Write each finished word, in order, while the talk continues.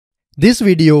This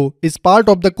video is part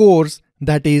of the course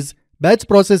that is Batch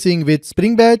Processing with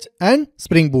Spring Batch and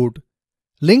Springboard.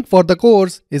 Link for the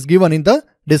course is given in the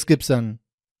description.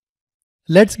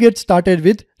 Let's get started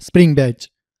with Spring Batch.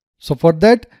 So for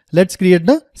that, let's create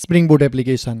the Springboard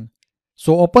application.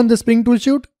 So open the Spring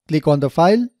toolsheet, click on the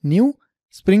File, New,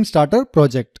 Spring Starter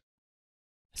Project.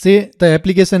 Say the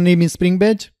application name is Spring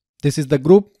Batch. This is the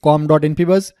group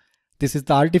com.infybuzz. This is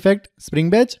the artifact Spring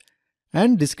Batch,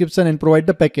 and description and provide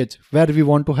the package where we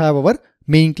want to have our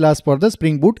main class for the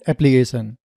Springboard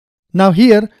application. Now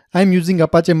here I am using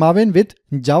Apache Maven with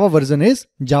Java version is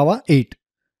Java 8.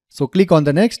 So click on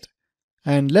the next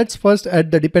and let's first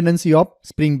add the dependency of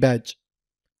Spring Batch.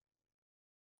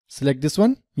 Select this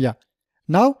one. Yeah.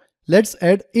 Now let's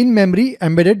add in-memory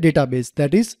embedded database,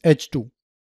 that is H2.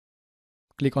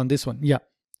 Click on this one. Yeah.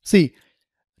 See,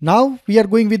 now we are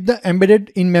going with the embedded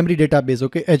in-memory database,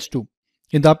 okay, H2.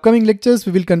 In the upcoming lectures,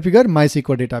 we will configure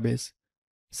MySQL database.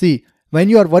 See, when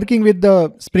you are working with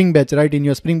the Spring Batch, right, in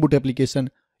your Springboard application,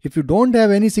 if you don't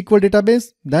have any SQL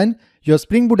database, then your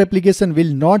Springboard application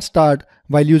will not start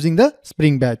while using the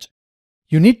Spring Batch.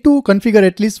 You need to configure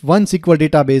at least one SQL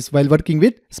database while working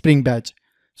with Spring Batch.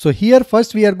 So here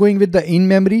first we are going with the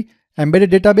in-memory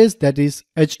embedded database, that is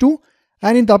H2,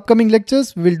 and in the upcoming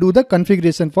lectures, we will do the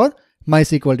configuration for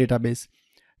MySQL database.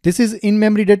 This is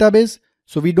in-memory database,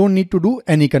 so we don't need to do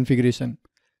any configuration.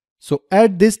 So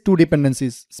add these two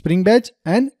dependencies, Spring Batch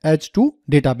and H2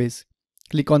 database.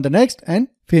 Click on the next and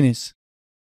finish.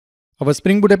 Our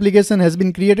Springboard application has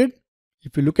been created.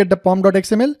 If you look at the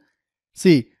pom.xml,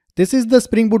 see, this is the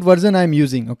Springboard version I am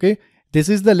using, okay? This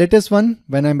is the latest one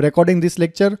when I am recording this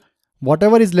lecture.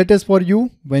 Whatever is latest for you,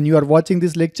 when you are watching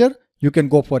this lecture, you can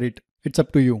go for it. It's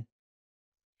up to you.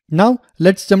 Now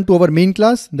let's jump to our main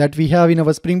class that we have in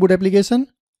our Springboard application.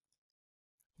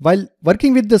 While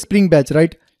working with the Spring Batch,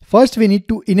 right, first we need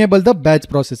to enable the batch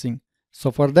processing.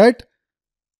 So for that,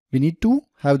 we need to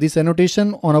have this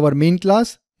annotation on our main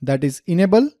class, that is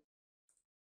enable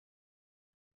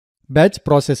batch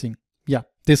processing. Yeah,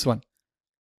 this one.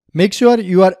 Make sure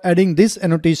you are adding this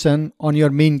annotation on your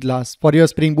main class for your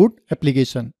Springboard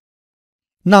application.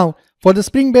 Now for the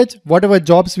Spring Batch, whatever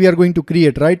jobs we are going to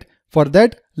create, right, for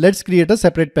that, let's create a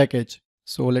separate package.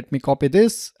 So let me copy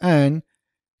this and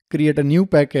create a new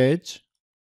package,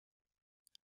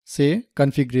 say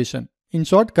configuration, in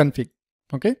short config,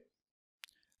 okay?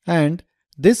 And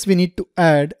this we need to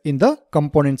add in the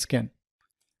component scan.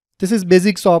 This is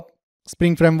basics of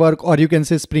Spring Framework, or you can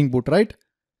say Springboard, right?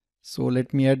 So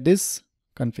let me add this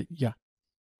config, yeah.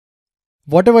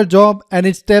 Whatever job and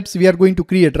its steps we are going to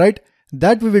create, right,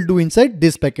 that we will do inside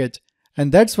this package.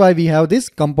 And that's why we have this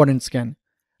component scan.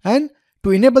 And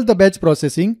to enable the batch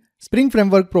processing, Spring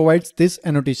Framework provides this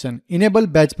annotation, enable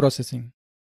batch processing.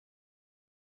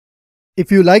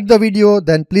 If you like the video,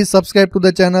 then please subscribe to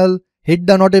the channel, hit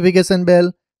the notification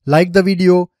bell, like the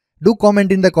video, do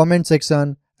comment in the comment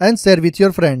section and share with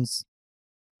your friends.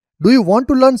 Do you want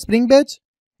to learn Spring Batch?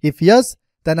 If yes,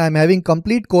 then I am having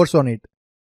complete course on it.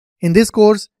 In this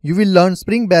course, you will learn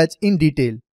Spring Batch in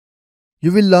detail.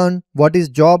 You will learn what is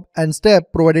job and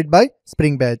step provided by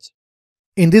Spring Batch.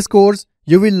 In this course,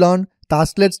 you will learn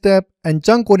tasklet step and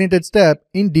chunk-oriented step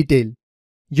in detail.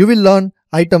 You will learn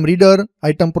item reader,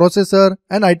 item processor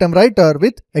and item writer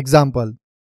with example.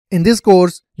 In this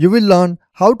course, you will learn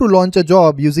how to launch a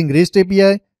job using REST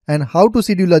API and how to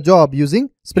schedule a job using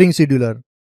Spring Scheduler.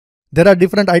 There are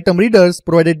different item readers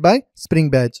provided by Spring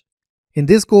Batch. In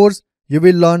this course, you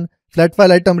will learn flat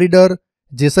file item reader,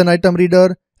 JSON item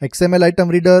reader, XML item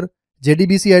reader,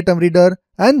 JDBC item reader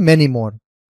and many more.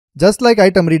 Just like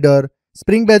item reader,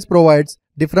 Spring Batch provides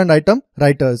different item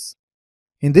writers.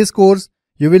 In this course,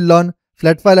 you will learn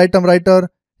flat file item writer,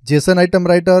 JSON item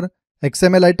writer,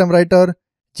 XML item writer,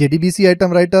 JDBC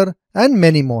item writer and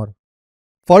many more.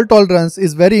 Fault tolerance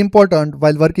is very important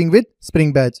while working with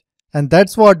Spring Batch, and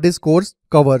that's what this course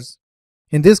covers.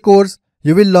 In this course,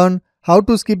 you will learn how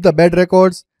to skip the bad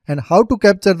records and how to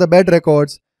capture the bad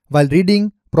records while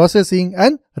reading, processing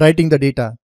and writing the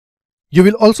data. You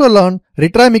will also learn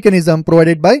retry mechanism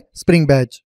provided by Spring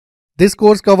Batch. This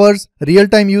course covers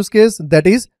real-time use case, that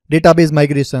is database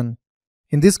migration.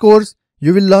 In this course,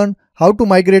 you will learn how to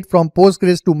migrate from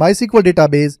Postgres to MySQL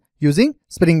database using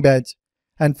Spring Batch.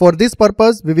 And for this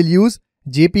purpose, we will use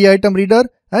JP item reader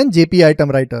and JP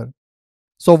item writer.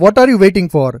 So what are you waiting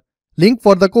for? Link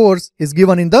for the course is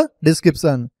given in the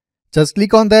description. Just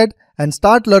click on that and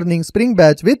start learning Spring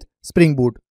Batch with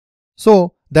Springboard.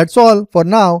 So that's all for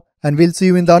now, and we'll see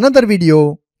you in the another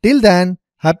video. Till then,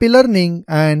 happy learning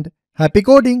and happy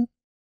coding.